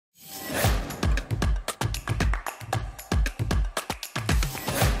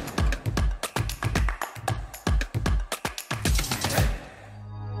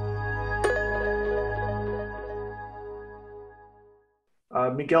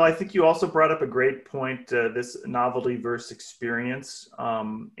Miguel, I think you also brought up a great point, this novelty versus experience.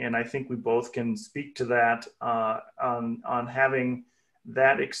 And I think we both can speak to that on having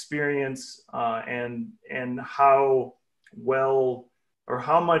that experience and how well or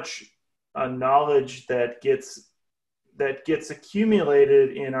how much knowledge that gets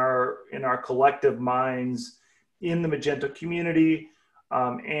accumulated in our collective minds in the Magento community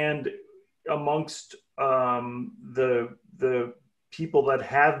and amongst the people that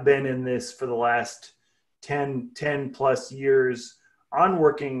have been in this for the last 10 plus years on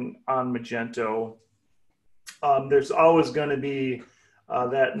working on Magento. There's always going to be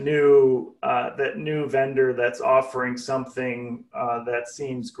that new vendor that's offering something that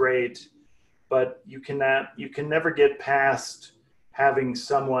seems great, but you can never get past having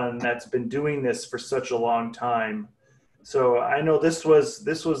someone that's been doing this for such a long time. So I know this is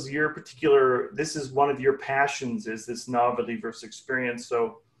one of your passions, is this novelty versus experience.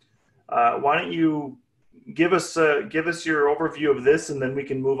 So why don't you give us your overview of this, and then we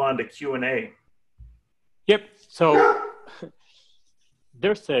can move on to Q&A. Yep. So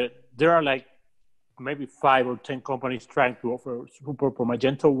there are like maybe 5 or 10 companies trying to offer support for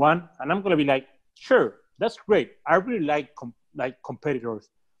Magento 1, and I'm going to be like, sure, that's great. I really like competitors,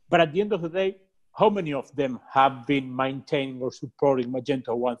 but at the end of the day, how many of them have been maintaining or supporting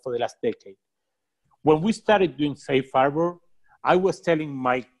Magento 1 for the last decade? When we started doing Safe Harbor, I was telling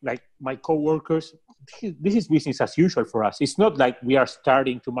my coworkers, this is business as usual for us. It's not like we are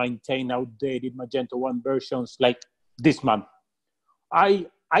starting to maintain outdated Magento 1 versions like this month. I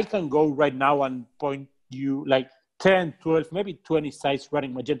can go right now and point you like 10, 12, maybe 20 sites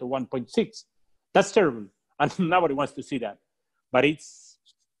running Magento 1.6. That's terrible, and nobody wants to see that. But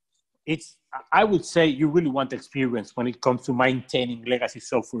I would say you really want experience when it comes to maintaining legacy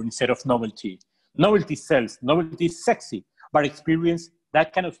software instead of novelty. Novelty sells, novelty is sexy, but experience,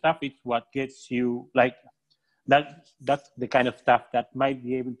 that kind of stuff is what gets you like that. That's the kind of stuff that might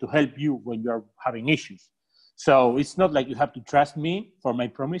be able to help you when you're having issues. So it's not like you have to trust me for my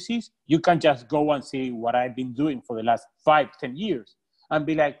promises. You can just go and see what I've been doing for the last 5, 10 years and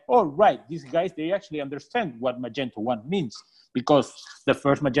be like, oh, right, these guys, they actually understand what Magento 1 means, because the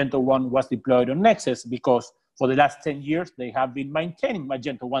first Magento 1 was deployed on Nexcess, because for the last 10 years, they have been maintaining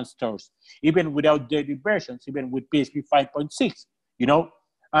Magento 1 stores, even without daily versions, even with PHP 5.6,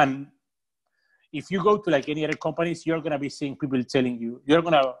 And if you go to like any other companies, you're going to be seeing people telling you, you're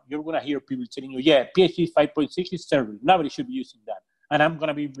going to hear people telling you, yeah, PHP 5.6 is terrible. Nobody should be using that. And I'm going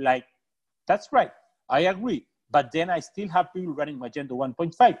to be like, that's right. I agree. But then I still have people running Magento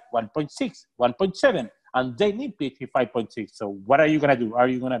 1.5, 1.6, 1.7, and they need PHP 5.6. So what are you going to do? Are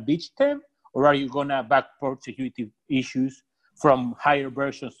you going to ditch them, or are you going to backport security issues from higher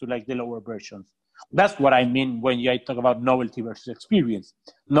versions to like the lower versions? That's what I mean when I talk about novelty versus experience.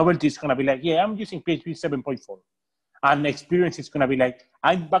 Novelty is going to be like, yeah, I'm using PHP 7.4. And experience is going to be like,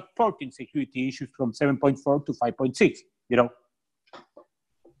 I'm backporting security issues from 7.4 to 5.6,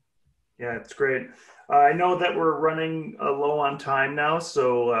 Yeah, it's great. I know that we're running low on time now,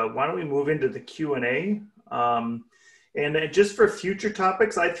 so why don't we move into the Q&A? And just for future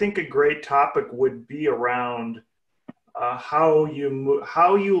topics, I think a great topic would be around how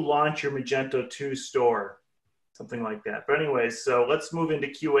you launch your Magento 2 store, something like that. But anyways, so let's move into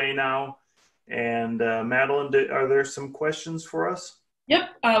QA now. And Madeline, are there some questions for us?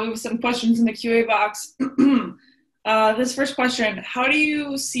 Yep, we have some questions in the QA box. This first question, how do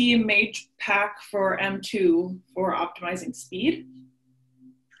you see Magepack for M2 for optimizing speed?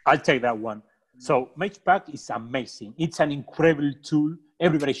 I'll take that one. So Magepack is amazing. It's an incredible tool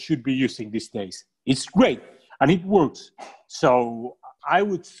everybody should be using these days. It's great and it works. So I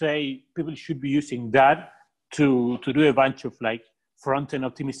would say people should be using that to do a bunch of like front-end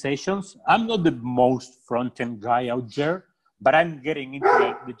optimizations. I'm not the most front-end guy out there, but I'm getting into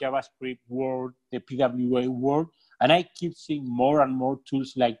like the JavaScript world, the PWA world, and I keep seeing more and more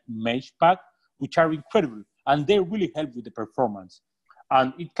tools like Magepack, which are incredible, and they really help with the performance.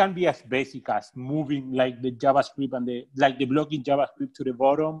 And it can be as basic as moving like the JavaScript and the blocking JavaScript to the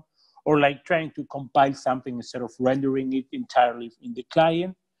bottom, or like trying to compile something instead of rendering it entirely in the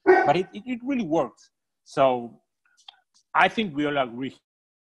client. But it really works. So I think we all agree.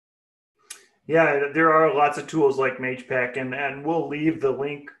 Yeah, there are lots of tools like Magepack, and we'll leave the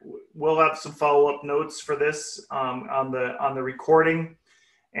link. We'll have some follow-up notes for this on the recording,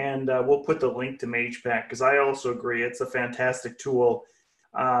 and we'll put the link to Magepack, because I also agree it's a fantastic tool,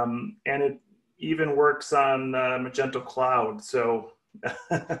 and it even works on Magento Cloud, so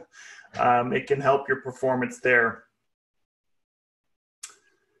it can help your performance there.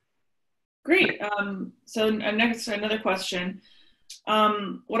 Great. So next, another question.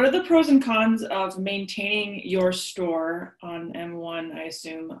 What are the pros and cons of maintaining your store on M1, I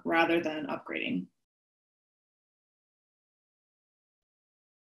assume, rather than upgrading?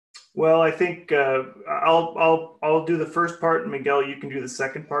 Well, I think I'll do the first part, and Miguel, you can do the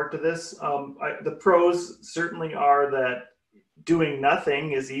second part to this. The pros certainly are that doing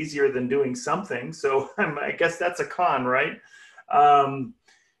nothing is easier than doing something. So I guess that's a con, right? Um,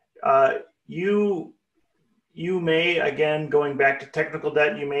 you may, again, going back to technical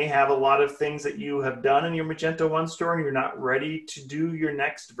debt, you may have a lot of things that you have done in your Magento 1 store and you're not ready to do your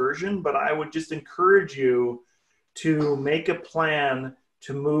next version, but I would just encourage you to make a plan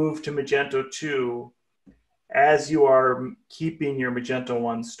to move to Magento 2 as you are keeping your Magento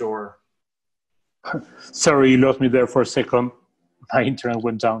 1 store. Sorry, you lost me there for a second. My internet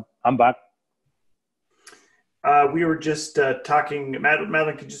went down. I'm back. We were just talking,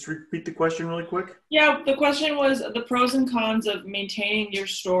 Madeline, could you just repeat the question really quick? Yeah, the question was the pros and cons of maintaining your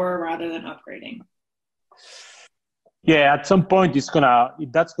store rather than upgrading. Yeah, at some point that's gonna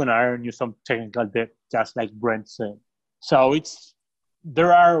earn you some technical debt, just like Brent said. So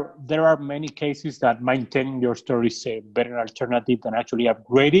there are many cases that maintaining your store is a better alternative than actually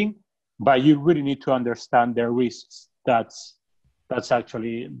upgrading, but you really need to understand the risks that's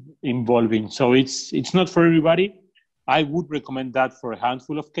actually involving. So it's not for everybody. I would recommend that for a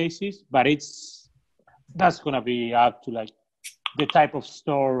handful of cases, but that's gonna be up to like the type of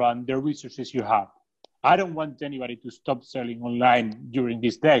store and the resources you have. I don't want anybody to stop selling online during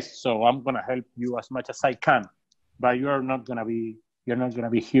these days, so I'm gonna help you as much as I can. But you're not gonna be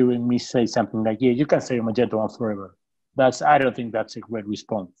hearing me say something like, "Yeah, you can say Magento 1 forever." I don't think that's a great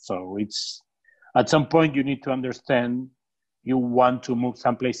response. So it's at some point you need to understand you want to move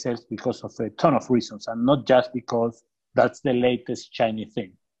someplace else because of a ton of reasons, and not just because that's the latest shiny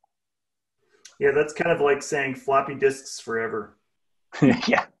thing. Yeah, that's kind of like saying floppy disks forever.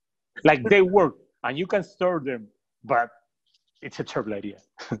 Yeah, like they work and you can store them, but it's a terrible idea.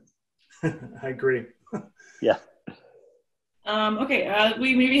 I agree. Yeah. Okay,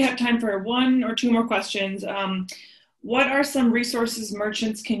 we maybe have time for one or two more questions. What are some resources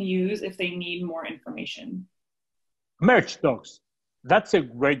merchants can use if they need more information? Merch docs. That's a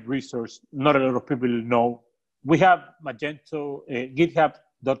great resource. Not a lot of people know. We have Magento,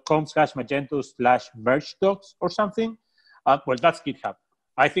 github.com/Magento/merch docs or something. Well, that's GitHub.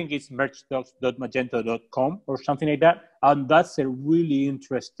 I think it's merchdocs.magento.com or something like that. And that's a really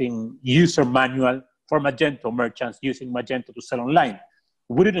interesting user manual for Magento merchants using Magento to sell online.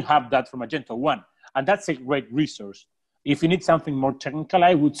 We didn't have that for Magento 1. And that's a great resource. If you need something more technical,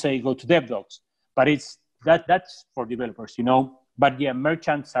 I would say go to DevDocs. But that's for developers, you know. But yeah, merch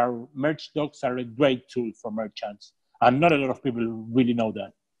docs are a great tool for merchants. And not a lot of people really know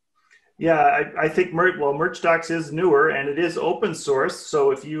that. Yeah, I think merch docs is newer and it is open source.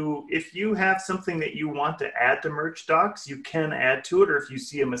 So if you have something that you want to add to merch docs, you can add to it. Or if you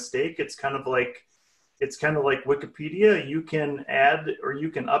see a mistake, it's kind of like Wikipedia. You can add or you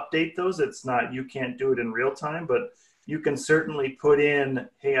can update those. You can't do it in real time, but you can certainly put in,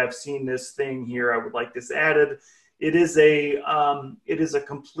 hey, I've seen this thing here. I would like this added. It is a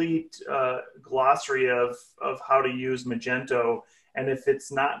complete glossary of how to use Magento. And if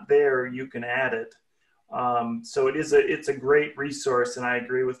it's not there, you can add it. So it's a great resource, and I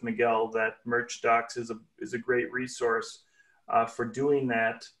agree with Miguel that Merch Docs is a great resource for doing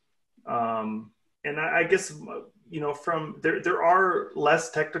that. And I guess from there are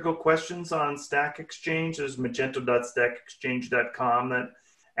less technical questions on Stack Exchange. There's magento.stackexchange.com that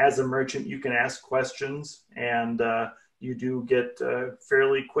as a merchant you can ask questions, and you do get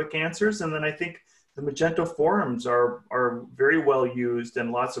fairly quick answers. And then I think the Magento forums are very well used,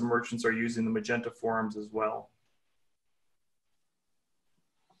 and lots of merchants are using the Magento forums as well.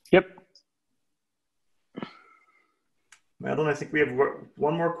 Yep. Madeline, I think we have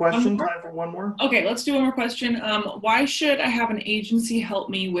one more question. Time for one more? Okay, let's do one more question. Why should I have an agency help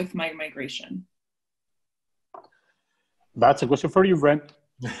me with my migration? That's a question for you, Brent.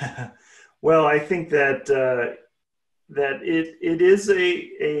 Well, I think that it is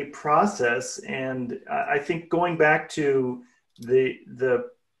a process, and I think going back to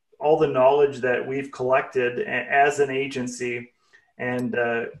all the knowledge that we've collected as an agency,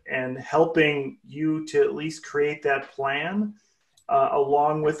 and helping you to at least create that plan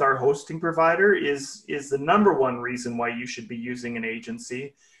along with our hosting provider is the number one reason why you should be using an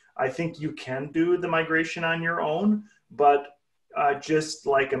agency. I think you can do the migration on your own, but just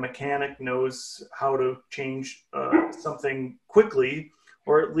like a mechanic knows how to change something quickly,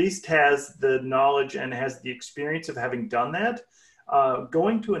 or at least has the knowledge and has the experience of having done that,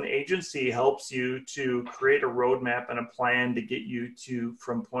 going to an agency helps you to create a roadmap and a plan to get you to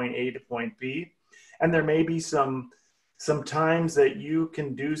from point A to point B. And there may be some times that you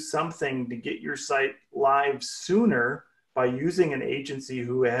can do something to get your site live sooner by using an agency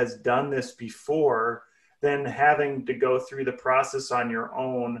who has done this before than having to go through the process on your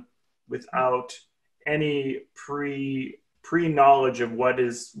own without any pre-knowledge of what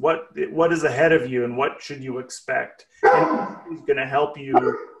is ahead of you and what should you expect. And it's going to help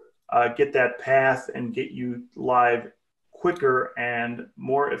you get that path and get you live quicker and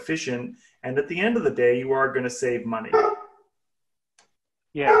more efficient. And at the end of the day, you are going to save money.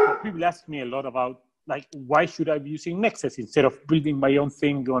 Yeah, people ask me a lot about, like, why should I be using Nexcess instead of building my own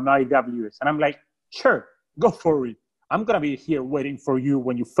thing on AWS? And I'm like, sure, go for it. I'm going to be here waiting for you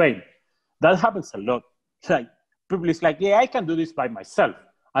when you fail. That happens a lot. Like, people is like, yeah, I can do this by myself.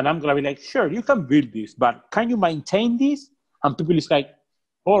 And I'm going to be like, sure, you can build this, but can you maintain this? And people is like,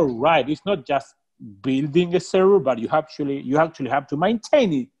 all right, it's not just building a server, but you actually have to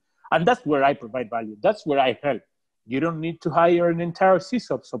maintain it. And that's where I provide value. That's where I help. You don't need to hire an entire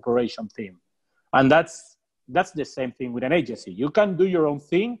sysops operation team. And that's the same thing with an agency. You can do your own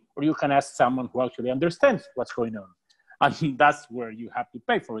thing, or you can ask someone who actually understands what's going on. And that's where you have to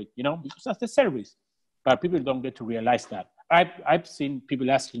pay for it, because that's the service. But people don't get to realize that. I've seen people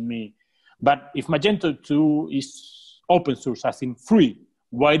asking me, but if Magento 2 is open source, as in free,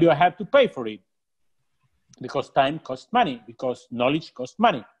 why do I have to pay for it? Because time costs money, because knowledge costs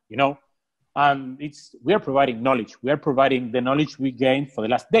money, And we are providing knowledge. We are providing the knowledge we gained for the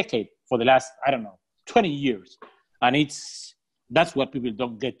last decade, for the last, 20 years. And that's what people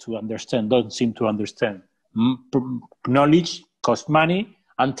don't get to understand, don't seem to understand. Knowledge costs money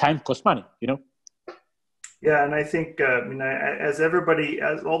and time costs money, Yeah, and I think, as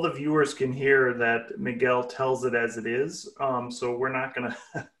all the viewers can hear, that Miguel tells it as it is. So we're not going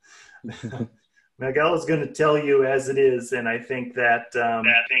to, Miguel is going to tell you as it is. And I think that,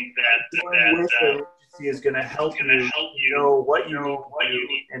 agency is going to help you know what you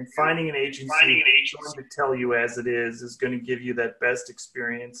need, and finding an agency going to tell you as it is going to give you that best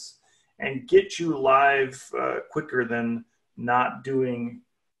experience and get you live quicker than not doing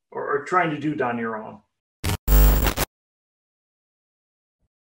or trying to do it on your own.